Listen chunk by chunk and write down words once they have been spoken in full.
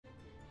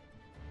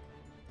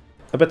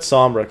I bet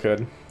Sombra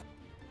could.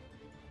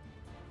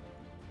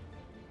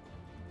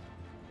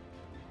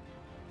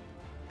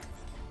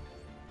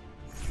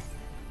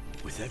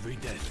 With every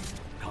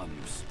death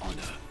comes honor.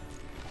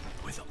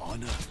 With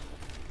honor,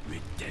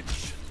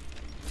 redemption.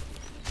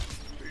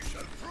 We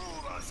shall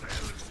prove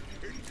ourselves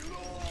in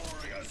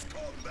glorious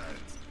combat.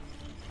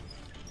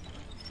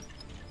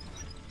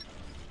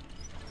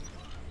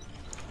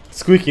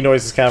 Squeaky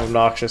noise is kind of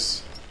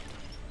obnoxious.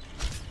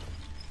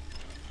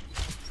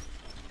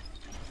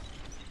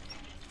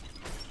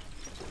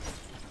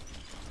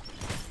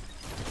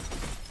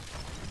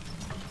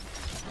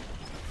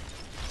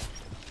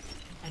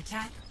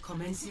 Attack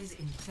commences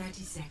in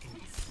 30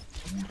 seconds.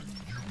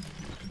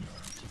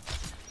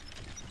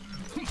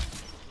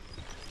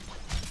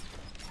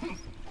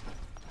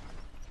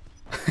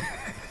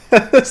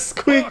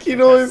 Squeaky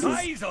noises.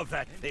 Size of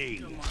that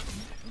thing.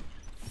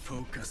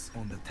 Focus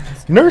on the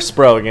task. Nurse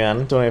Bro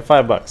again, donated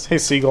 $5. Hey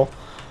Seagull.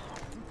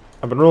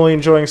 I've been really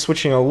enjoying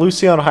switching a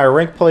Lucio on higher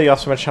rank play. You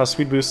also mentioned how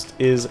speed boost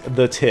is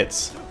the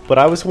tits. But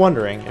I was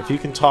wondering if you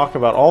can talk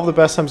about all the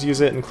best times to use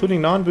it,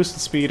 including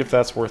non-boosted speed, if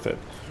that's worth it.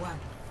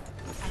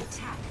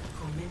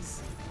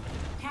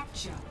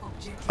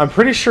 I'm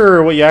pretty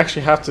sure what you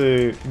actually have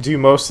to do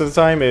most of the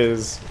time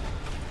is,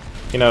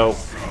 you know,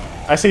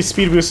 I say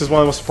speed boost is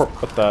one of the most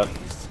important. What the?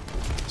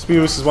 Speed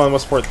boost is one of the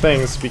most important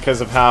things because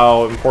of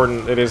how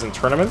important it is in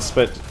tournaments.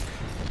 But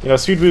you know,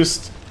 speed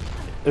boost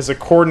is a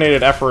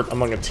coordinated effort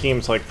among a team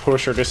to like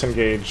push or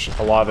disengage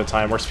a lot of the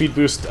time. Or speed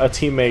boost a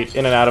teammate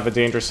in and out of a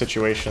dangerous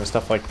situation and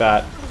stuff like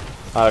that.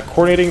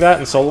 Coordinating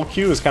that in solo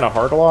queue is kind of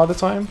hard a lot of the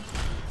time,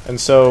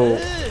 and so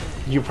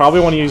you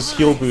probably want to use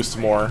heal boost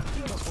more.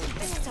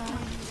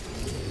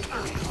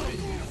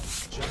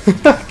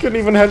 I couldn't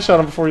even headshot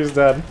him before he's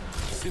dead.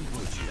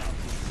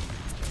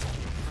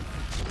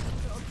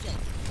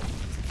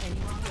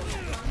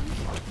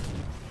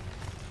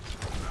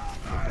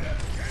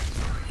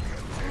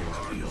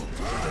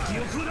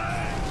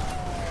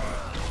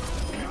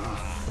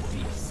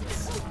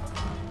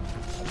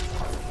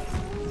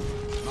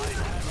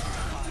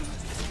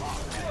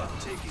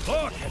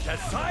 Look at the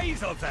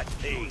size of that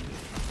thing.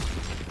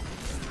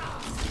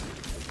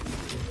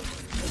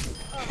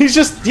 He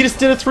just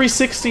did a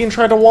 360 and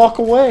tried to walk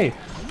away.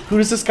 Who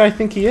does this guy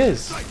think he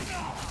is?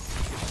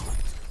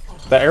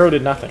 The arrow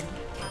did nothing.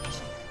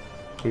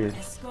 Weird.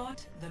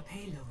 Escort the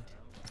payload.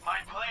 My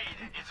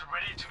blade is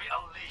ready to be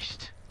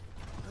unleashed.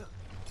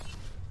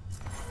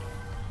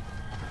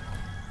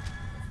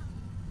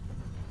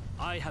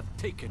 I have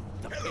taken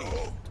the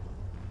payload.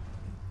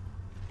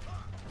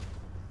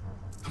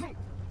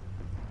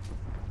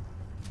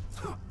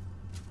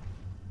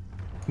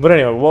 But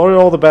anyway, what are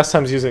all the best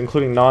times to use it,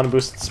 including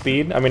non-boosted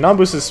speed? I mean,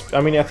 non-boosted. I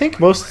mean, I think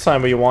most of the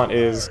time what you want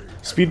is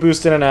speed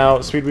boost in and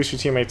out, speed boost your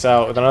teammates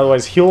out, and then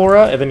otherwise heal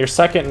aura, and then your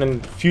second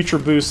and future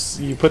boosts,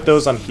 you put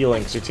those on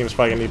healing, because your team's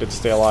probably gonna need it to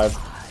stay alive.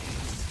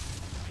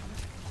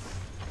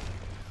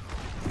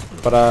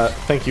 But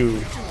thank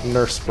you,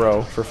 Nurse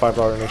Bro, for $5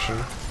 donation.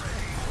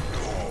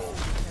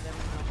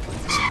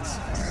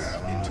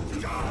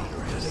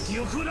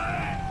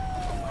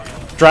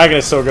 Dragon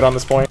is so good on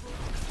this point.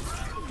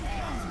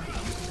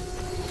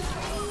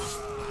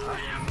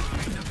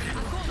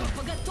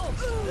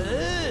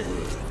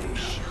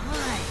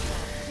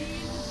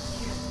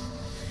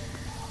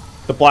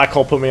 The black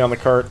hole put me on the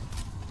cart.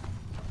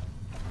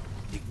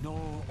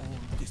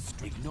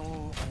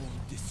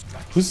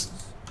 Who's...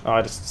 Oh,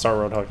 I just saw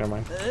Roadhog, never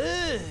mind.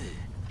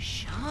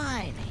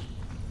 Shiny.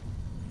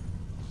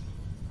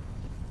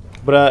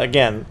 But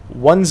again,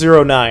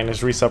 109 is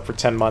resub for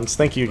 10 months.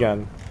 Thank you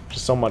again.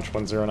 Just so much,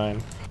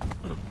 109.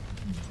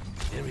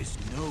 There is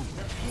no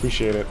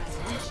Appreciate it.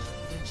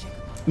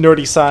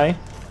 Nerdy Sai,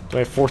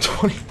 donate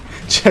 420.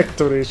 Check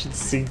donation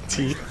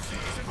CT.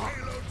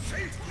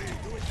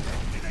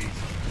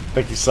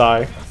 Thank you,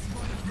 Sai.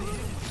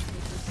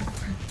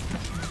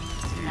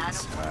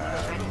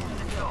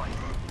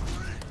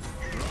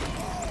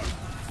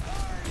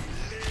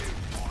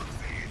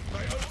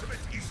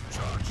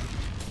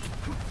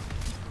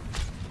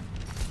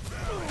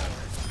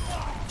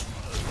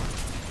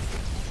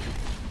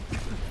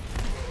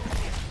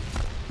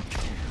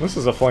 This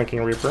is a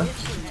flanking Reaper.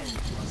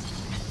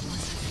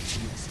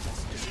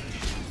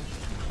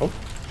 Oh,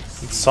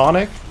 it's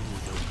Sonic.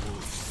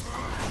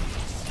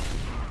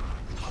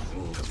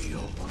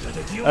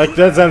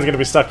 That Zen's gonna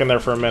be stuck in there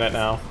for a minute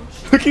now.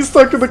 Look, he's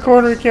stuck in the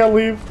corner, he can't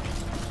leave.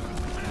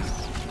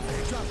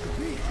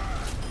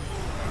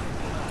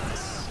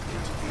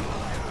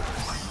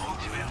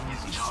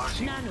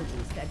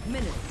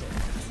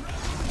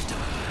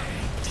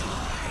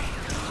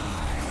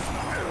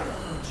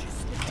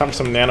 Time for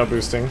some nano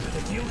boosting.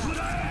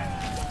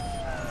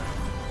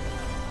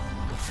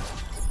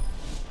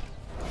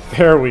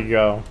 There we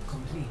go.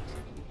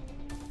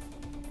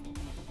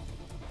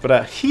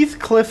 But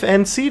Heathcliff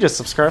NC just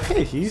subscribed.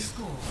 Hey Heath.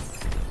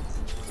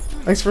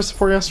 Thanks for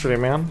support yesterday,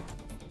 man.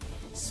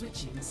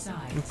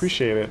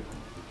 Appreciate it.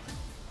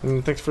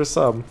 And thanks for the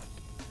sub.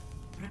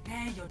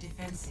 Prepare your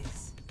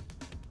defenses.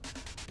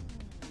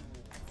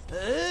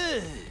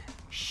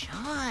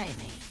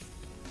 Shiny.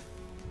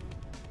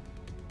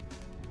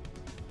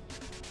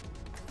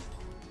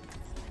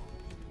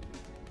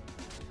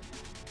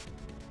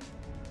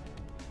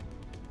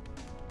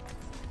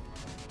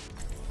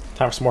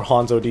 Time for some more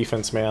Hanzo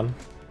defense, man.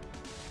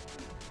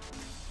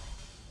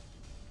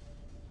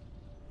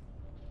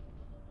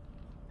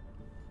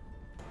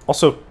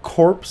 Also,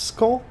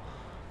 Corpsicle?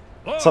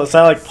 So it's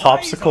not like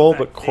Popsicle,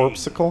 but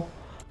Corpsicle.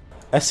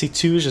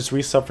 SC2 is just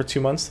resub for 2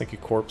 months. Thank you,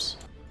 Corpse.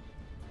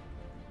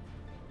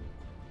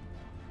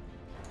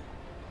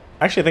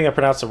 Actually, I think I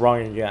pronounced it wrong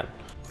again.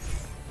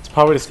 It's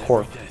probably just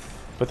Corp.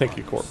 But thank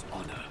you, Corp.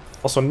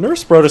 Also,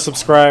 Nurse Bro to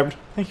subscribed.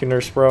 Thank you,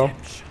 Nurse Bro.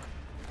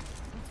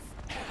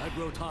 I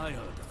grow tired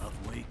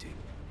of waiting.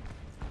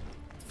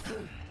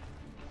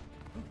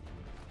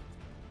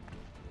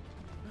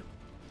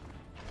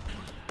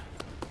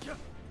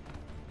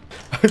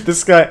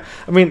 This guy,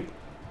 I mean,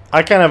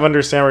 I kind of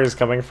understand where he's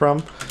coming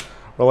from.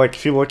 But, like,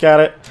 if you look at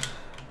it,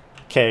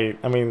 okay,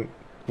 I mean,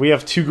 we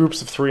have 2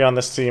 groups of 3 on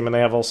this team, and they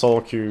have all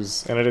solo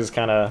queues, and it is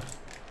kind of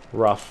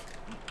rough.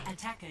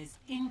 Attackers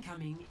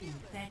incoming in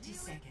 30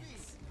 seconds.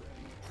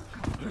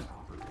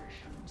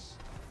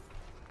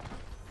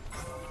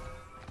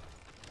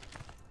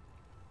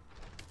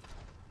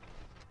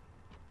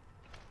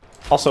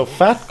 Also,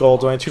 Fat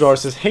Gold donated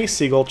 $2 says, "Hey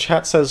Seagull,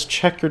 chat says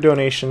check your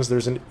donations.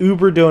 There's an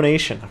Uber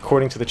donation,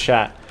 according to the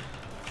chat."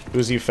 It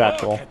was you, Fat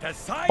Gold.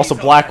 Also,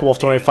 Black Wolf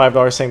donated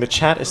 $5 saying, "The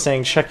chat is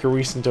saying check your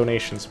recent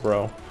donations,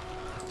 bro."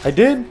 I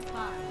did.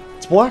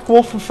 It's Black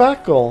Wolf and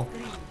Fat Gold.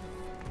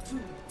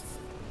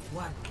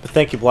 But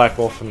thank you, Black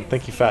Wolf, and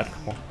thank you, Fat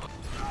Gold.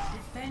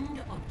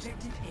 Defend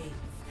objective A.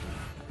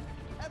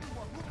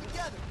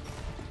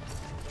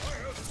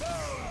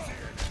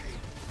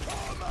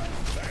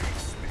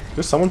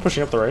 There's someone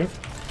pushing up the right.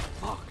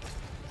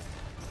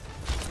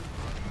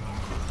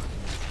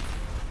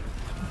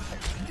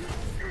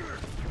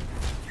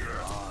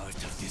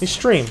 Hey,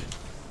 stream.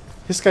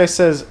 This guy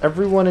says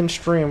everyone in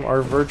stream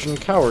are virgin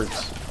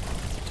cowards.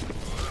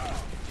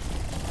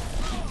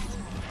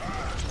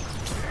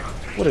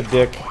 What a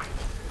dick.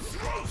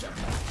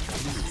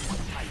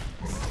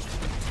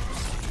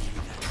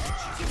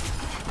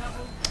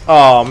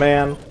 Oh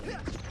man.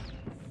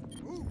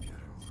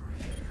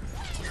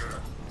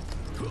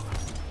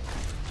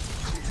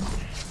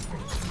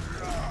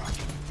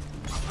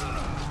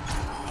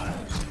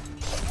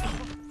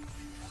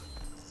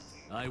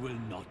 I will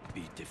not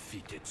be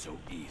defeated so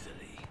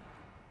easily.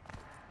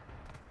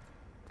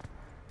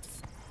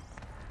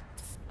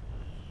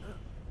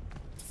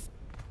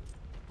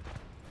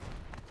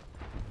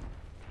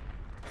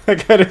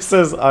 That guy just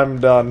says, "I'm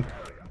done."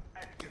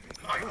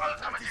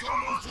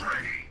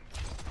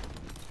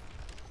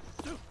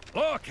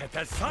 Look at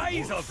the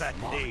size of that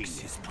thing.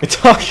 It's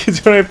talking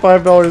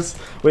 $25.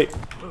 Wait.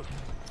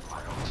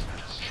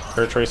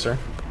 Air Tracer.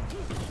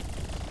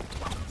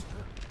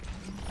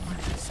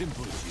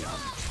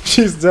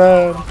 She's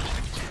dead.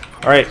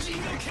 Alright.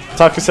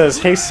 Taku says,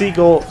 "Hey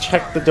Seagull,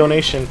 check the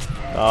donation."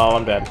 Oh,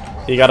 I'm dead.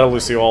 You got a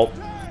Lucy ult.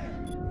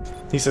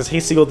 He says, "Hey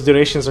Seagull, the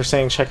donations are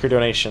saying check your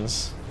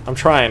donations." I'm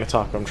trying,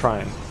 Taku, I'm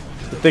trying.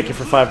 But thank you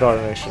for $5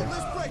 donations.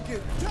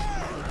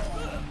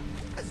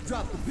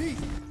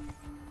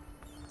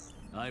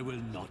 I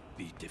will not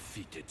be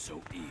defeated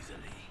so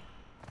easily.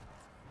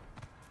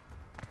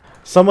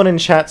 Donovan in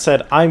chat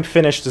said, "I'm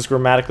finished" is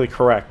grammatically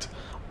correct.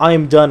 "I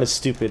am done" is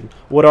stupid.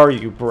 What are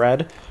you,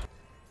 bread?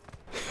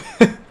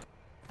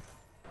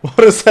 What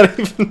does that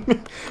even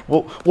mean?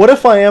 Well, what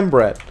if I am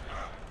bread?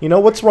 You know,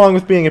 what's wrong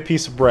with being a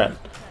piece of bread?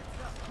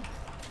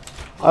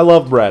 I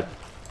love bread.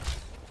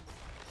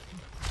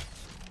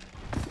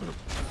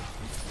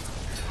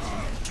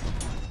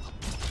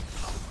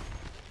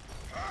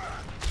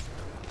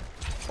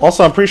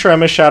 Also, I'm pretty sure I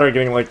missed Shatter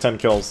getting like 10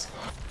 kills.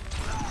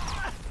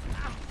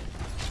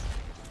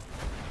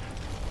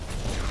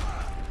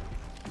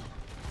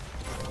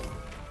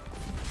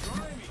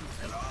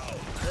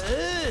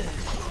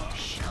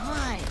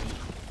 Shine.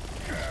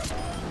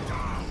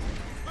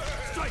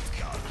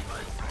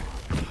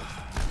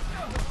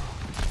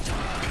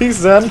 Peace,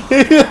 Zen.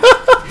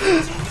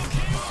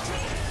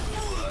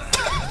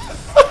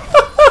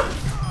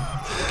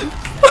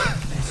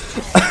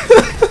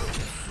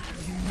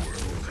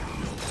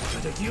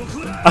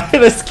 I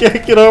just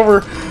can't get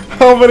over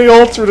how many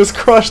ults were just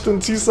crushed in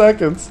 2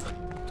 seconds.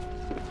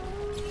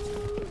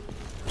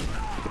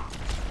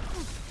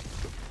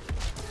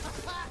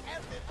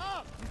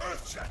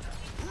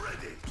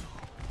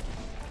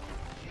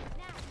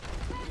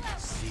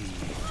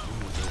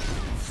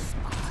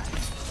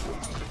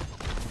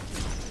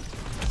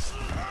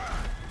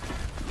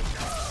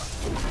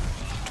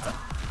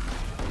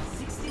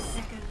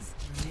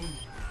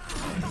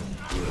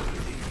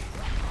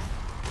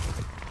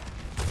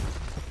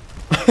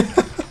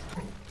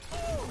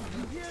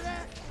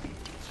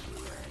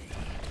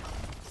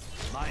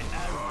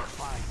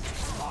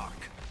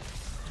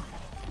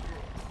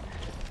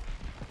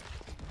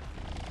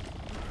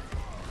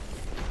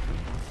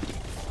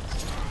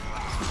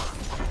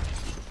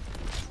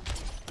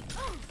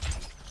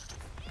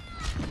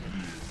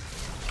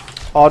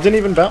 Oh, it didn't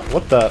even bounce.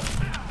 What the?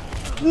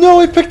 No,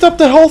 he picked up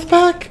the health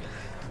pack?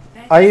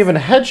 I even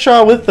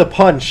headshot with the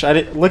punch. I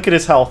didn't look at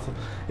his health.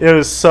 It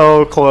was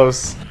so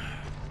close.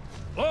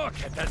 Look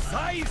at the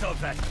size of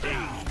that thing.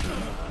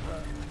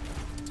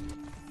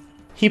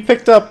 He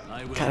picked up...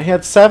 God, he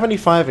had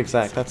 75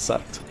 exact. That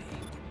sucked.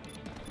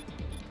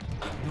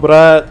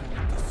 But,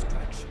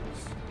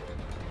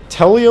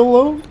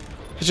 Teliolo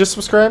has just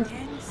subscribed.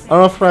 I don't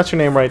know if I pronounced your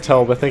name right,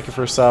 Tel, but thank you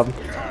for a sub.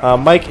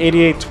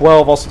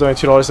 Mike8812 also doing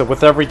 $2. Said,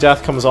 with every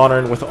death comes honor,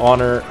 and with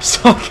honor...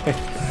 Okay.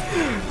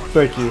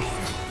 Thank you.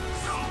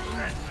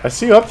 I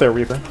see you up there,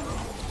 Reaper.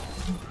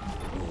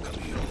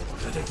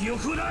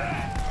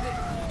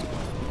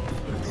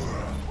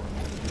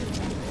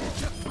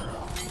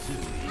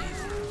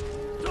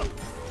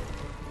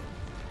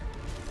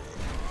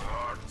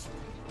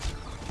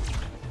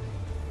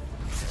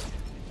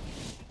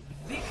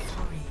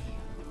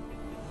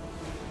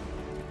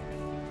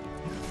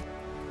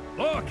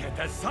 Look at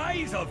the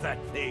size of that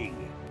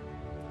thing!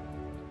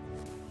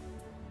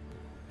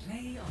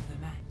 Play of the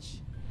match.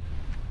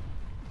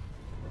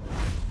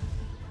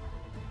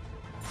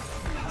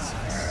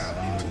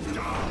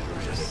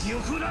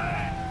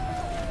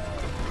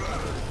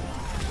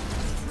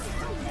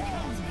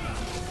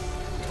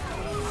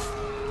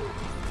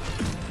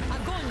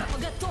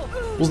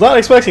 Was not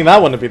expecting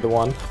that one to be the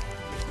one.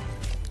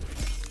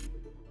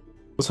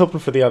 Was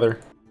hoping for the other.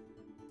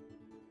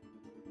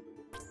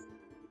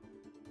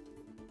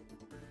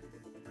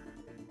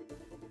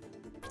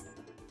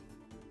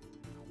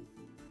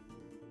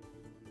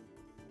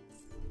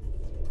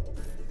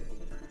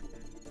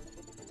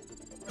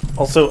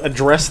 Also,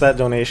 address that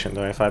donation,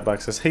 donate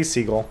 $5. Says, hey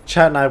Seagull,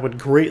 chat and I would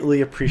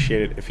greatly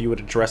appreciate it if you would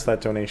address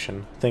that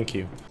donation. Thank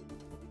you.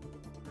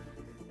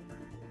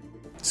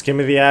 Just give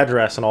me the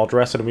address and I'll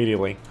address it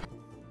immediately.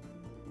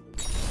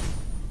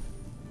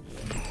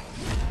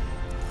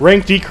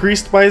 Rank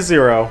decreased by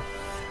 0.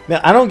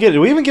 Now, I don't get it. Did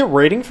we even get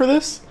rating for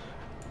this?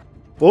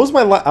 What was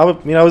my I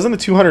was in the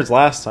 200s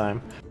last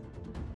time.